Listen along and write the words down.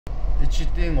Ид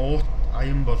шидийн уут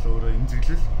аян бол өөрөө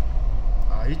эмзэглэл.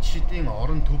 Ид шидийн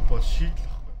орон төв бол шийдэл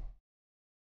баггүй.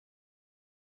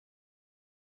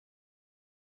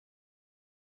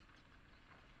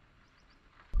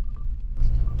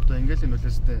 Одоо ингээл энэ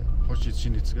үлээстэй хош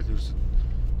шинэ эцгээл ерөөсөд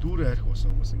дүүрээ арих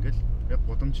болсон хүмүүс ингээл яг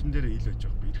гудамжин дээр ил байж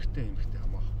байхгүй. Эрэгтэй эмэгтэй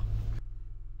хамаахгүй.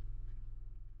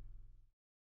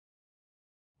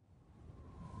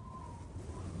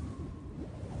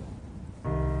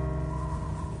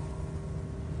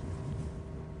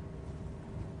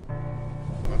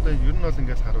 Одоо ер нь бол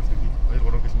ингээл харуул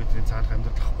 2-3 км-ийн цаанах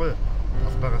амьдрал гэхгүй юу?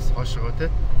 Талбайгаас хоошоо те.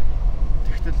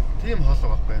 Тэгтэл тийм хоолой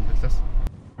байхгүй амьдралаас.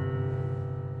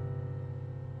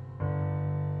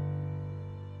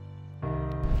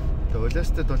 Тэгээ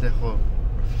улаастад бол яг хуу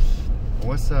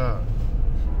угаасаа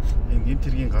энэ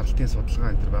тэргийн гаралтын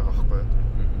судалгаа энэ төр байгаа байхгүй юу?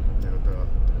 Яг одоо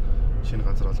шинэ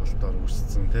газар олголтоор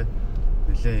үүссэн те.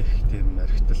 Нэлээд их тийм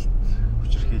архиталт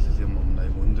хүчирхийлэл юм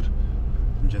аяг өндөр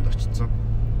хэмжээнд очсон.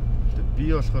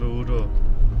 Би болохоор өөрөө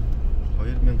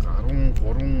 2013 оны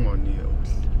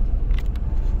өвөл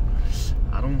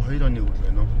 12 оны өвөл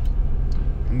байна уу?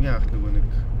 Хамгийн анх нэг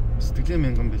сэтгэлийн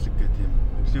мянган бэлэг гэх тийм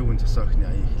өвлийн өвгөн цасаа охины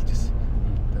аян хэлжсэн.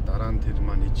 Тэгээд дараа нь тэр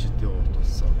маань ичдийн уут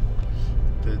болсон.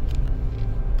 Тэгээд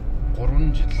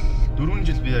 4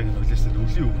 жил би яг энэ өвлөөсөө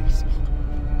өвлийн өвгөн болсон байхгүй.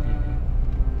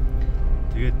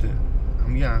 Тэгээд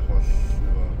хамгийн анх бол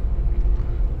нөгөө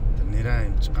тэр нэраа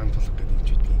юмч ган тулах гэдэг юм ч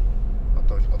үгүй.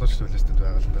 Одоо ч төлөөстэй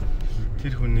байгаа л да.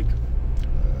 Тэр хүнийг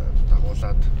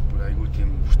дагуулад бүр айгүй тийм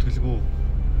бүртгэлгүй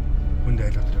хүнд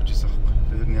айлгад явж байсан байхгүй.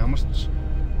 Тэр нь ямар ч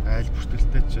айл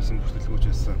бүртгэлтэй ч байсан бүртгэлгүй ч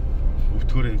байсан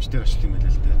өвтгөөр эмчтэр очил юм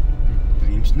байлээ л дээ. Тэр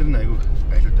эмчнэр нь айгүй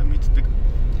айлгадаа мэддэг.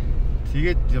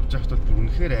 Тэгээд явж байхад бол бүр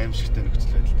үнэхээр аимшигтай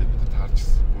нөхцөл байдалтай бид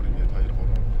таарчсан. Бүр ингээд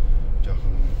 2-3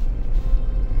 жоохон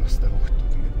настай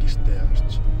хүүхдүүд ингээд гэртээ ямар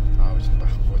ч аав ээж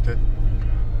байхгүй те.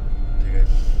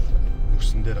 Тэгэл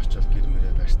нүрсэн дээр очиод гэр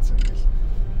мөрөө барьцсан ингээл.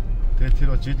 Тэгээд тэр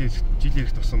бол жил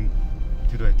ирэх тусам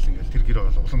тэр байдал ингээл тэр гэр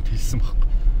бол уламт хэлсэн байхгүй.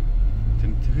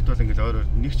 Тэгэхэд бол ингээл өөр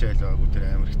нэг ч айл байгаагүй тэр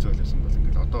амар хэцүү байсан бол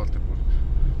ингээл одоо бол тэр бүр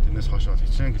тэрнээс хойш бол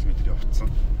 90 км явцсан.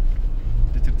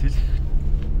 Тэгээд тэр тэлэх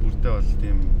бүрдээ бол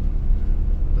тийм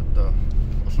одоо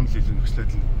олон жилийн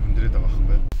нөхцөлөд өндрээд байгаа юм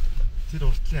байна. Тэр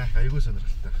уртлын ах айгүй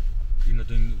сонирхолтой. Энэ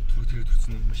одоо энэ түрэг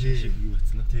төрсөн машин шиг юу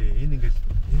гэсэн нь. Тий, энэ ингээл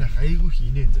энэ ах айгүй их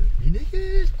инээн зав.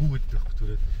 Инээгээл гүгээд байхгүй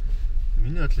түрээд.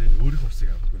 Миний бодлоор энэ өөрийнх усыг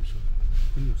авдаг юм шүү.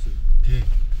 Хүний усыг. Тий.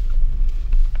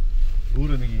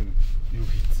 Өөрөө нэг юм юу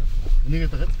хийцэн.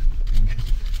 Энийгээд байгаа.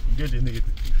 Ингээл энийгээд.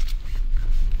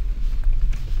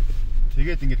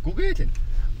 Тэгээд ингээд гүгээл энэ.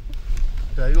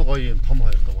 Тэгээ аюу гоё юм том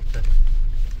хоёр дагуутай.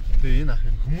 Тэгээ энэ ах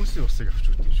юм хүмүүсийн усыг авч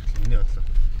өгдөг юм шиг л миний бодлоор.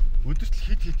 Өдөрт л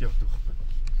хит явдаг байхгүй.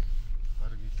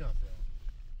 Бараг нэлээ аваа.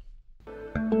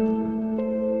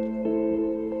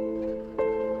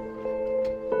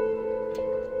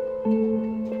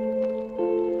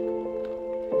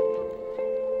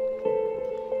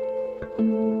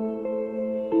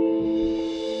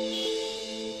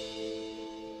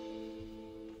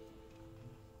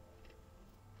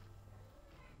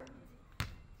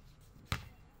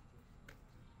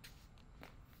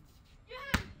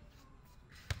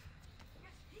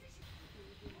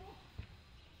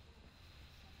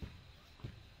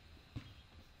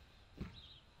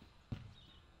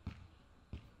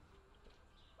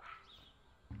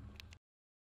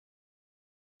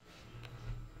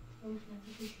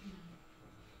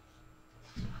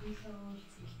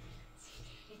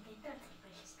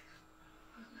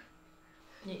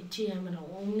 Чи ямар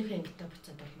өмнөх ангитай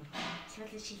буцаад болмор. Шал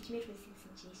шилжмээр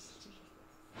байсан чи шилжүүлээ.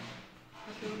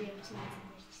 Одоо явсан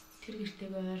юм. Тэр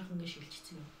гэртэйгээ ойрхон ингэ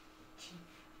шилжчихсэн юм.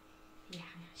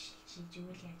 Яхаа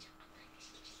шилжүүл яаж байгаа гэж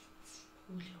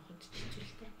шилжүүлсэн. Үйл явахд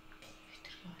чичүүлтэй.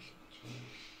 Хэтэрхий бол юм чи.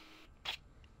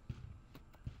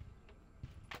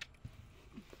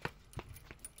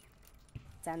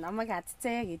 За намайг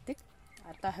Адцаа гэдэг.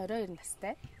 Одоо 22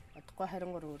 настай. Одоогүй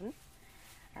 23 өрнө.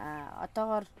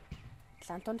 Одоогоор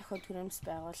Лантон төхөд хүрэмс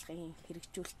байгууллагын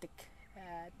хэрэгжүүлдэг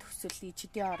төсөл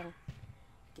ичдийн орон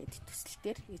гэдэг төсөл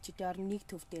дээр ичдийн орон нэг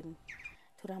төв дээр нь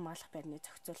төр хамгаалах байрны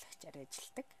зохицуулагчаар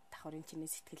ажилладаг. Давхрын чинээ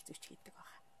сэтгэл зүйч хийдэг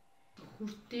байгаа.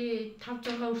 Хүртээ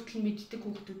 5-6 хүртэл мэддэг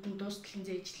хүүхдүүд нь дуусталын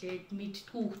зээжлээд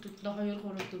мэддэггүй хүүхдүүд нь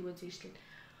 2-3-4 зээжлээд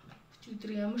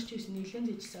өдөр ямар ч байсан нэлээд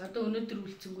зээжлээ. Одоо өнөөдөр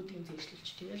үлдсэнгүүдийн зээжлүүлж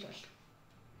тэгэл бол.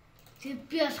 Тэг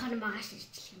би болохоор магаш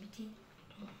ирчихлээ юм тий.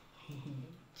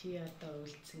 Чи одоо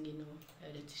үлдсэн гинөө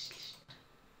арай зэжлээ шүү.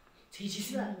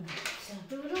 Зээжсэн.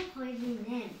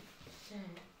 4-2-8. За.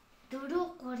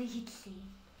 4-3 хийлээ.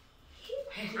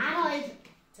 12.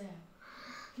 За.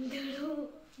 4-4-16.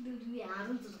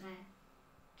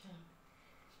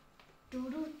 4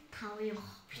 5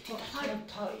 явах.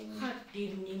 Хар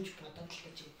дээр нэмж бодоод л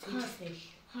гэж үзсэн л.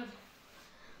 Хар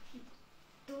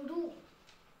 4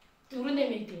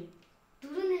 нэмээ дээ.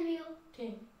 4 нэмээ юу?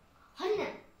 Тийм. Хана.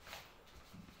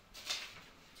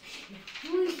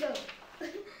 Юу л 32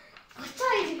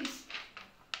 биш.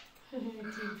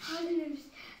 Хана нэмж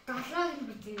 7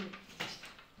 гэж.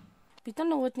 Бид нар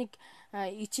нөгөөд нэг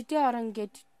ичдийн орон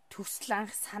гээд төсөл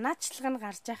анх санаачлага нь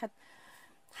гарч байхад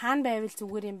хаана байвал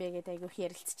зүгээр юм бэ гэдэг айгүйх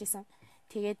ярилцчихсан.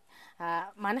 Тэгээд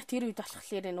манайх тэр үед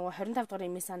болохоор нөгөө 25 дугаар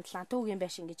эмээ санд лантуугийн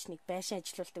байшин гэж нэг байшин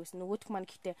ажиллаулдаг байсан. Нөгөөх маань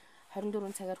гэхдээ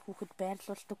 24 цагаар хүүхэд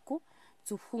байрлуулдаггүй.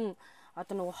 Зөвхөн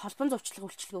одоо нөгөө холбон зурчлага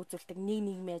үйлчлэгээ үзүүлдэг нэг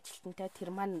нийгмийн ажилтнтай тэр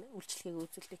маань үйлчлэгийг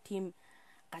үзүүлдэг тийм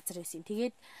газар байсан.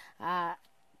 Тэгээд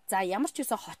за ямар ч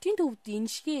үсэн хотын төвд энэ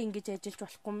шигээ ингэж ажиллаж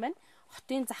болохгүй юм байна.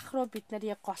 Хотын зах руу бид нар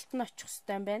яг голт нь очих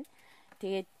хэрэгтэй юм байна.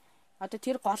 Тэгээд одоо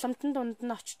тэр голомтон дунд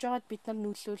нь очиж байгаад бид нар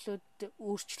нөлөөлөд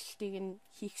өөрчлөлтийг нь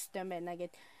хийх хэрэгтэй байна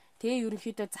гэд. Тэгээ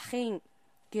ерөнхийдөө захын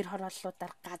гэр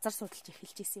хорооллуудаар газар судалж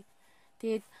эхэлж ирсэн.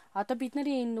 Тэгээд одоо бид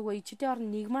нарын энэ нөгөө ичдийн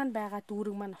орон нэг маань байгаа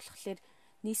дүүрэг маань болохоор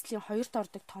нийслэлийн 2-т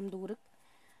ордог том дүүрэг.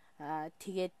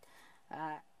 Тэгээд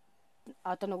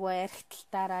одоо нөгөө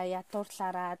архитектураараа,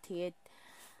 ядуурлаараа тэгээд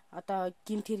одоо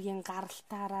гимт хэргийн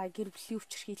гаралтаараа гэр бүлийн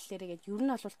өвчрхийллээрээ гээд ер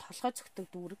нь бол толгой зөгтөг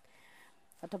дүүрэг.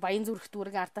 Одоо баян зүрх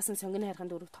дүүрэг ардаас нь сонгины хайрхан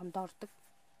дүүрэг томдоо ордог.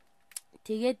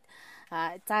 Тэгээд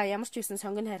за ямар ч байсан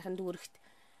сонгины хайрхан дүүрэгт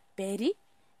байрий.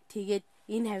 Тэгээд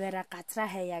энэ хаваараа газраа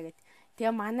хаяа гэд.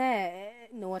 Тэгээ манай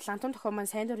нөгөө лантун тохио маань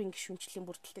сайн дурын гишүүнчлийн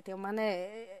бүрдэлтэй. Тэгээ манай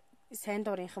сайн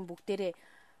дурынхан бүгдээрээ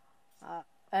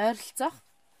ойролцоох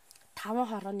 5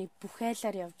 хорооны бүх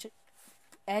айлаар явж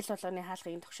айл болгоны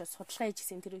хаалгын тогшоо судалгаа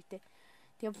хийжсэн тэр үедээ.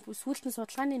 Тэгээ сүүлд нь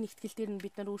судалгааны нэгтгэл дээр нь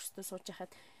бид нар өөрсдөө сууж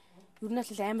хахад ер нь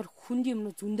л амар хүнд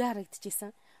юмнууд зөндөө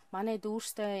харагдчихсэн. Манайд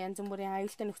өөрсдөө янз бүрийн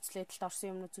аюултай нөхцөл байдалд орсон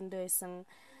юмнууд зөндөө байсан.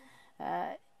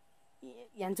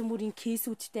 Янз бүрийн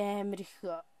кейсүүдтэй амар их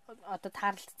одоо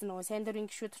таарлагдсан нөгөө сайн дурын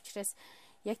гишүүд учраас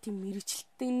яг тийм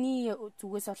мэрэгчлэлтний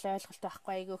зүгээс олон ойлголт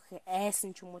байхгүй айгүйх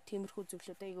айсан ч юм уу тиймэрхүү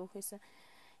зүйлүүд айгүйх байсан.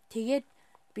 Тэгээд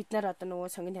бид нар одоо нөгөө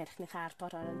сонгины харихныхаа 10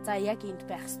 дугаар орон за яг энд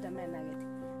байх хэрэгтэй байна гэдэг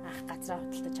анх газраа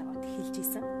худалдаж аваад эхэлж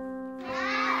ийсэн.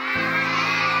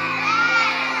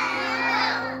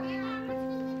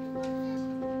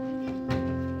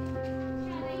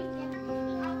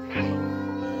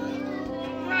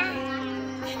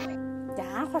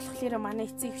 Болохоор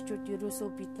манай эцэг эхчүүд ерөөсөө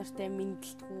бид нартай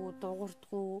мэдлэлтгүү,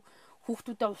 дуурдгүү,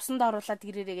 хүүхдүүдэд усанд оруулаад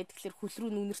ирээрээ гэдэг тэгэхээр хөл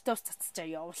рүү нүнэртэй ус цацчаа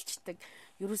явуулчихдаг.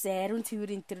 Ерөөсөө ариун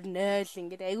цэвэр энэ төр 0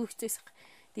 ингээд айгүй хэцээс.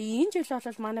 Тэгээ энэ жил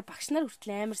бол манай багш нар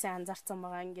хүртэл амар сайн анзаарсан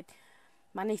байгаа. Ингээд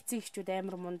манай эцэг эхчүүд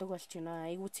амар мундаг болж байна.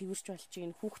 Айгүй цэвэрч болж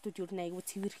байна. Хүүхдүүд ер нь айгүй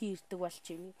цэвэрхэн ирдэг болж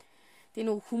байна. Тэгээ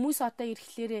нөгөө хүмүүс одоо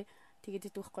ирэхлээрээ тэгээд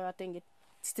идэх байхгүй одоо ингээд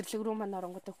цэцэрлэг рүү маань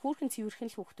оронгуудаа хүүхэн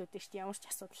цэвэрхэн л хүүхдүүд дээ шүү дээ. Ямар ч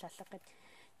асуудал алга гэдэг.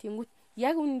 Тэнгүүт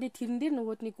яг үнэндээ тэрэн дээр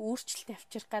нөгөөд нэг өөрчлөлт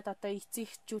авчрах гад одоо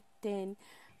эцэг эхчүүдтэй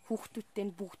хүүхдүүдтэй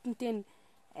бүгдэнтэй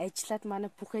ажиллаад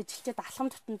манай бүх ажилчид алхам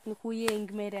тутамд нь хүүе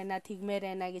ингмээр байна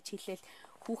тэгмээр байна гэж хэлээл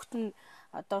хүүхд нь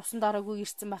одоо усанд ороогүй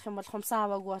ирсэн байх юм бол хумсаа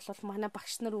аваагүй бол манай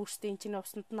багш нар өөрсдөө энэ чинь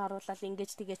усанд нь оруулаад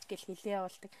ингэж тэгэж гэл хэлээ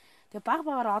явуулдаг. Тэгээ баг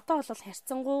багаар одоо бол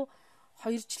харьцангуй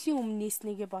 2 жилийн өмнө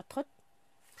нээснийгээ бодоход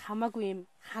хамаагүй юм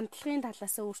хандлагын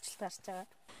талаас өөрчлөлт гарч байгаа.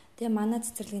 Тэгээ манай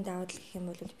цэцэрлэгийн даваа тал гэх юм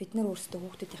бол бид нар өөрсдөө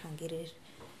хүүхдүүдийн гэрээр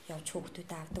явж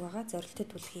хүүхдүүдэд авдаг байгаа. Зорилттой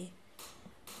түлхий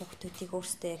хүүхдүүдийг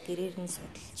өөрсдөө гэрээр нь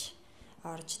судалж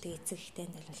орж тэгээ эцэг эхтэй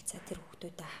танилцаа тэр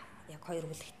хүүхдүүдэд яг 2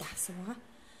 бүлэгтээ авсан байгаа.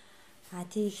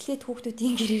 Тий эхлээд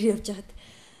хүүхдүүдийн гэрээр явж хаад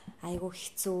айгүй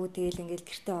хэцүү тэгэл ингээл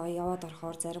гэртээ яваад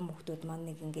орохоор зарим хүүхдүүд маань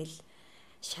нэг ингээл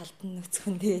шалдан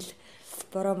нүцгэн тэгэл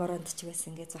бороо моронд ч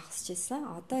байсан ингээд зогсож ирсэн.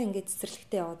 Одоо ингээд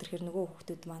цэцэрлэгтээ яваад ирэхээр нөгөө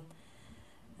хүүхдүүд маань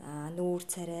нүүр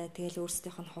царай тэгэл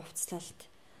өөрсдийнх нь хувцлалт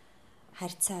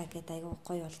харьцаа гэдэг айгүй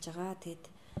гоё болж байгаа. Тэгэд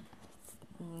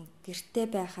гэртээ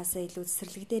байхаасаа илүү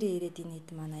цэцэрлэг дээрээ ирээд энэ хэд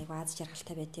маань айгүй аз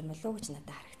жаргалтай байт юм болов уу гэж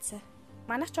надад харагдсан.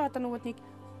 Манайх ч одоо нөгөө нэг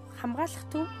хамгаалах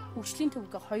төв, хөгжлийн төв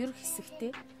гэх 2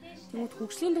 хэсэгтэй. Тэгмэд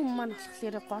хөгжлийн төв маань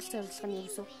болохоор гол зорилго нь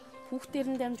ерөөсөө хүүхдээр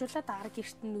нь дамжуулаад арга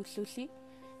гэрт нь нөлөөлье.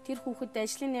 Тэр хүүхэд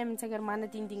ажлын 8 цагаар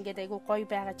манад энд ингээд айгүй гоё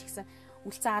байгаа ч гэсэн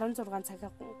үлцэн 16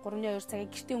 цагаа 3-2 цагаа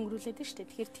гэртээ өнгөрүүлээд байна шүү дээ.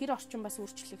 Тэгэхээр тэр орчин бас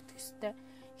өөрчлөгдөх ёстой.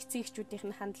 Эцэг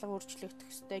эхчүүдийн хандлага өөрчлөгдөх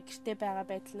ёстой. Гэртээ байгаа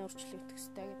байдал нь өөрчлөгдөх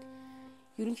ёстой гэдэг.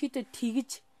 Ерөнхийдөө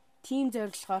тэгж тийм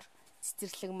зорилгоор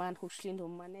цэцэрлэг маань хөгжлийн төв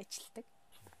маань ажилладаг.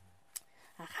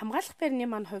 Хамгаалах байрны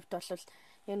маань хувьд бол яг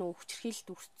нэг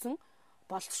хүчрхийлэлд өртсөн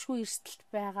боловсргүй эрсдэлт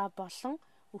байгаа болон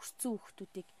өртсөн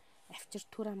хүүхдүүдийг авчир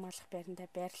түр хамгаалах байрандаа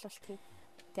байрлуулдаг.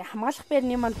 Тэгээ хамгаалах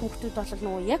байрны маань хүүхдүүд бол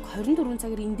нөгөө яг 24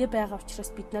 цагаар эндээ байгаа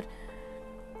учраас бид нар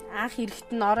анх ирэхэд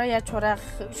нь ороо яаж хураах,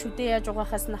 шүдээ яаж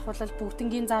угаахаас нь ахвал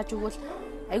бүгднгийн зааж өгвөл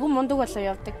айгүй мундаг болоо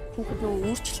явдаг. Хүүхэд нөгөө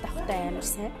өөрчлөлт авахтай амар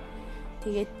сайн.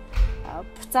 Тэгээд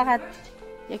буцаагаад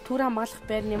яг төр хамгаалах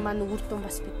байрны маань үр дүн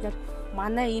бас бид нар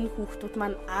манай энэ хүүхдүүд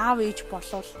маань аав ээж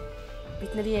болвол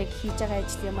бид нар яг хийж байгаа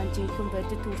ажлын маань жинхэнэ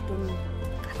бодит үр дүн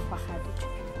гарах байхаа гэж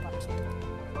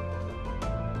боддог.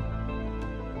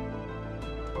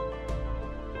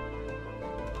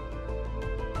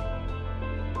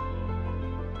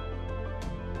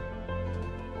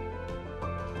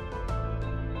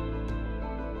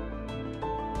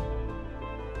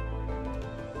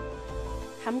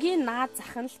 Хамгийн наад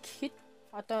зах нь л гэхэд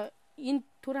одоо энэ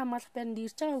төр хамгаалах байранд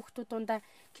ирж байгаа хүүхдүүд дундаа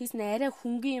кейс нь арай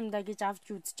хөнгөн юм да гэж авч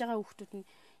үзэж байгаа хүүхдүүд нь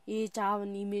ээж аав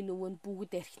нь имээ нөгөө нь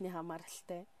бүгд архины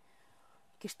хамааралтай.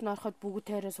 Гэрт нь ороход бүгд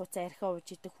тойроо сууцаа архиа ууж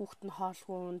идэг, хүүхд нь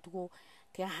хоолгүй ундгүй,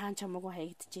 тэгээ хаан чамаагүй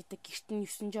хаягдж идэг. Гэрт нь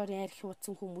 9 жорын архи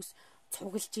ууцсан хүмүүс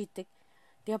цуглж идэг.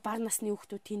 Тэгээ бар насны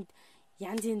хүүхдүүд тэнд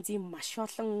янз янзын маш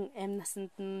олон амь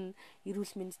насанд нь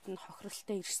эрүүл мэндэд нь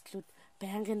хохиролтой эрсдлүүд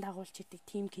байнгын дагуулж идэг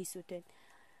тийм кейсүүд байна.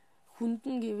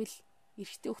 Хүндэн гэвэл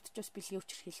эрэгтэй хүүхэд ч бас бэлгийн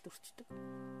өвчрхэлд өртдөг.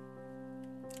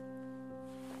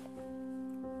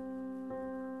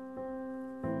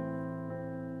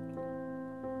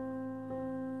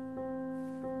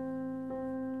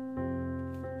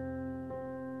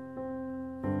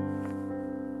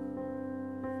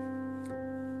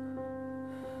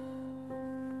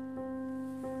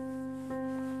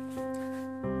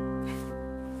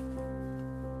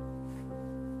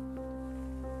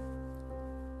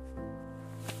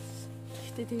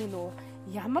 Тэгээ нөө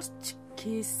ямар ч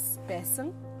кейс байсан,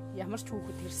 ямар ч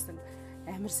хүүхэд ирсэн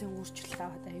амар сайн өөрчлөлт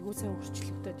аваад айгүй сайн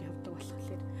өөрчлөлтөд явдаг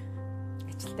болохоор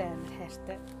ажилдаа амар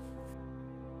хайртай.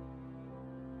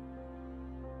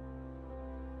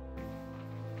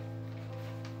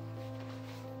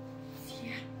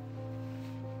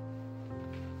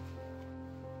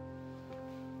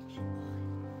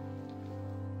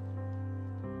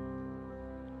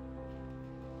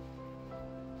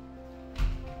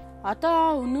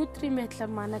 Одоо өнөөдрийн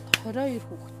байдлаар манайд 22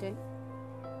 хүүхэд байна.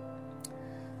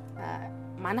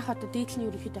 Манайх одоо дээдлийн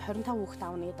ерөнхийдөө 25 хүүхэд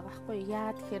аавна гэдэг байгаа байхгүй юу? Яа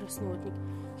тэгэхээр бас нөгөө нэг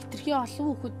хитрхи олон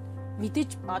хүүхэд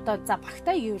мэдээж одоо за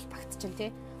багтаа гэвэл багт чинь тий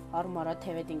ормороо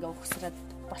тавиад ингээ ухсраад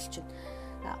болчихно.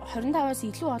 25-аас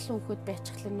илүү олон хүүхэд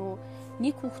байцхлаа нөгөө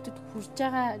нэг хүүхдэд хүрж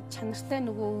байгаа чанартай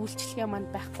нөгөө үйлчлэгээ манд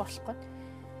байхгүй болохгүй.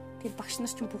 Тэр багш нар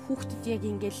ч бүх хүүхдэд яг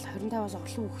ингээл 25-аас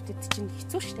олон хүүхдэд чинь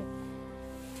хэцүү шттэ.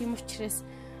 Тийм учраас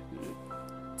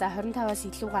за 25-аас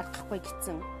илүү гаргахгүй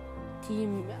гэсэн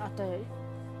тийм одоо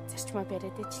зарчмаа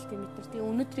бариад ажилтны метр. Тэгээ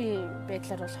өнөөдрийн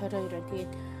байдлаар бол 22 байна.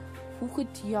 Тэгээд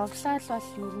хүүхэд явлаа л бол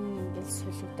ер нь ингээл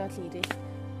солигдоод ирээд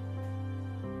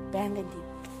байнгын тийм.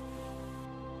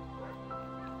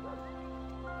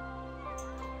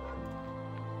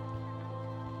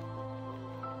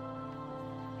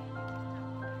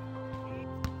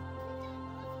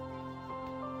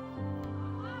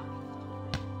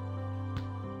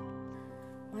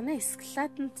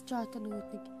 Складанд ч одоо нэг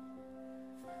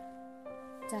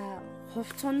за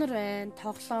хувц сунар байна,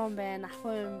 тоглоом байна,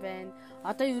 ахуй юм байна.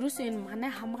 Одоо ерөөсөө энэ манай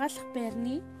хамгаалах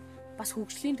байрны бас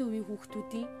хөгжлийн төвийн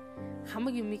хүүхдүүдийн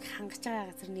хамаг юмыг хангаж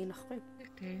байгаа газар нэг нөхгүй.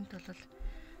 Тэгээ энд бол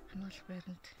хамгаалах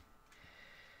байранд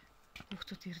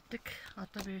хүүхдүүд ирдэг.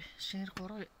 Одоо би шинээр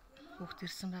 3 хүүхд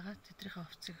ирсэн байгаа. Тэднийхээ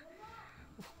хувцсыг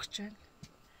өгөх гэж байна.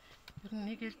 Ер нь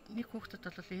нэг хүүхдэд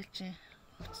бол ээлжийн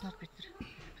хувцснаар бид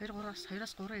 2-3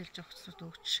 ээлж хувцсууд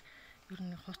өгч ер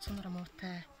нь хувцснаар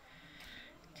муутай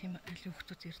тийм айлын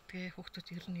хүүхдүүд ирдэг. Хүүхдүүд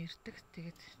ер нь ирдэг.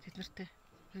 Тэгээд тэднэртээ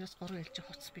 2-3 ээлж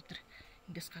хувцс бид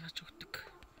эндээс гаргаж өгдөг.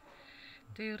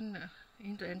 Тэгээ ер нь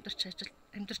энд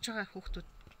амьдарч байгаа хүүхдүүд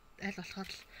аль болохоор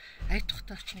л ая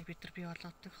тухтай орчныг бид нар бий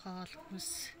болгодог. Хоол,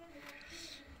 хүнс,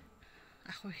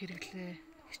 ахуй хэрэглээ,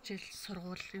 хичээл,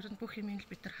 сургууль ер нь бүх юмыг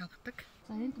бид нар хангадаг.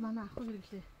 За энд манай ахуй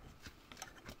хэрэглээ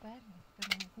байна.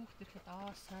 Тэр хүүхд ирэхэд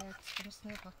сайд,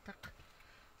 сүнсний готог,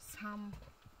 сам,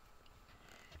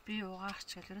 бие угаач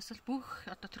гэл ерөөсөл бүх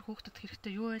одоо тэр хүүхдэд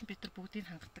хэрэгтэй юу вэ бид нар бүгдийг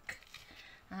хангадаг.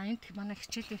 Энд манай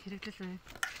хичээлийн хэрэглэл байна.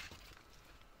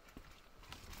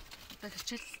 Одоо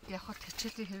хичээл явахад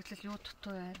хичээлийн хэрэглэл юу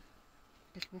дутуу байна.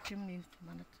 Тэгэл бүх юм энд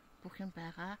манад бүх юм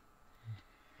байгаа.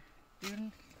 Ер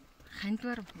нь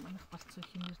хандвар манайх болцсон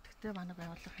хэмнэрдэгтэй манай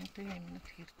байгууллага хандварын юмнууд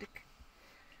хэрдэг.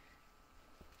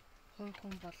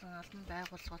 Хүн болон олон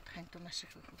байгууллагууд хандв маш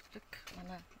их өгдөг.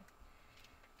 Манай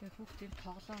тэгээ хүүхдийн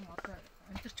тоглоом одоо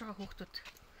амьдарч байгаа хүүхдүүд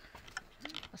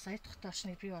бас ая тухтай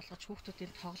орчныг бий болгож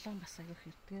хүүхдүүдийн тоглоом бас аяг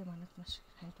хэрдэг. Манайд маш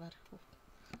хандвар.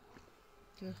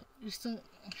 Тэгээ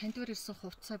хандвар ирсэн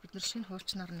хувцас бид нар шинэ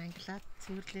хуучнаар нь ангилаад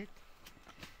цэвэрлээд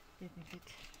тэгээд ингээд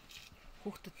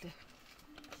хүүхдүүдэд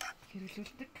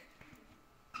хэрэглүүлдэг.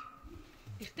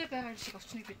 Эртээ байгаа шиг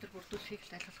орчныг бид нар бүрдүүлэхийг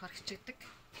л аль болохоор хичээдэг.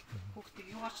 Хүүхдийг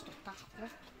юугаач дутаахгүй.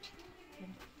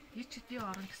 Шидийн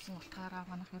орон гэсэн утгаараа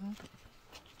манайх ер нь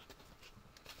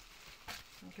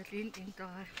ингээл энд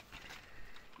байгаа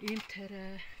ийм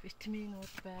тариа,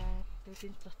 витаминууд байна. Тэгээд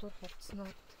энэ дотор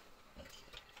хувцснууд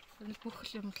бүх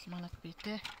юм л манад бий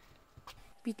те.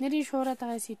 Бидний шуураад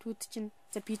байгаа сэдвүүд чинь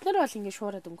за бид нар бол ингэ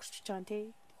шуураад өнгөрчихөж байгаа тий.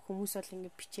 Хүмүүс бол ингэ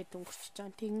бичээд өнгөрчихөж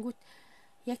байгаа. Тэнгүүт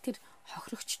яг тэр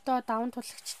хохирогчтой, даван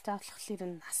туллагчтай болохоор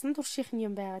насан туршийнх нь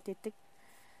юм байгаад идэг.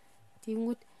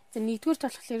 Тэнгүүт за нэгдүгээр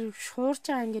болохоор шуурж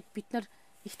байгаа ингээд бид нар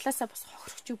их талаасаа бас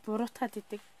хохирогчийг буруутгаад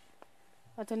идэг.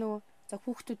 Одоо нөгөө за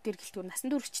хүүхдүүд дээр гэлтгүй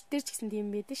насан туршичдэр ч гэсэн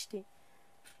тийм байдаг шүү дээ.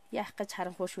 Яах гэж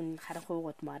харанхуй шүн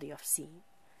харанхуйгууд маар явсан.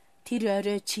 Тэр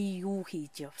орой чи юу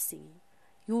хийж явсан?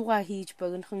 Юугаа хийж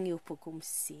богинохон юпг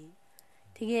өмссөн.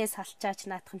 Тэгээ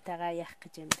салчаач наатхантайгаа яах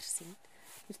гэж амьдэрсэн.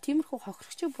 Тэр тиймэрхүү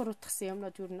хохирогчийг буруутгасан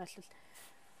юмнууд юу нь бол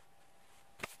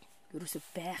ерөөсөй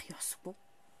байх ёсгүй.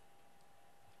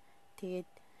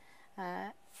 Тэгээд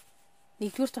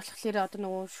нэгдүгээр болохоор одоо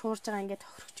нөгөө шуурж байгаа ингээд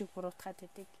хохирогчийг буруутгаад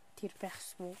байдаг. Тэр байх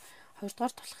ёсгүй.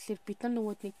 Хоёрдугаар болохоор бид нар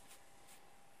нөгөөд нэг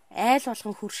айл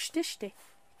болгон хөрштэй штэ.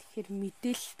 Тэгэхээр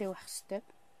мэдээлэлтэй байх ёстой.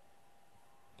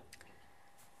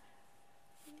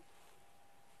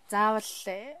 Заавал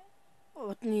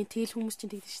удны тэл хүмүүс чинь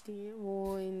тэгдэж штэ.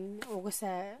 Өө энэ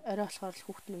угаасаа орой болохоор л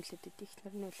хүүхд нь үлээд идэв,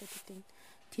 ихнэр нь үлээд идэв.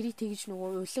 Тэрийг тэгж нөгөө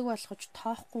улиг болгож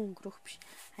тоохгүй өнгөрөх биш.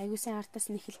 Аюусын артаас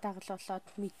нэг хил дагал болоод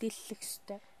мэдээлэх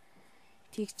ёстой.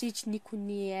 Тэгжиж нэг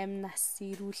хүний амь нас,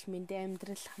 эрүүл мэнд,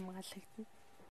 амьдрал хамгаалагдана.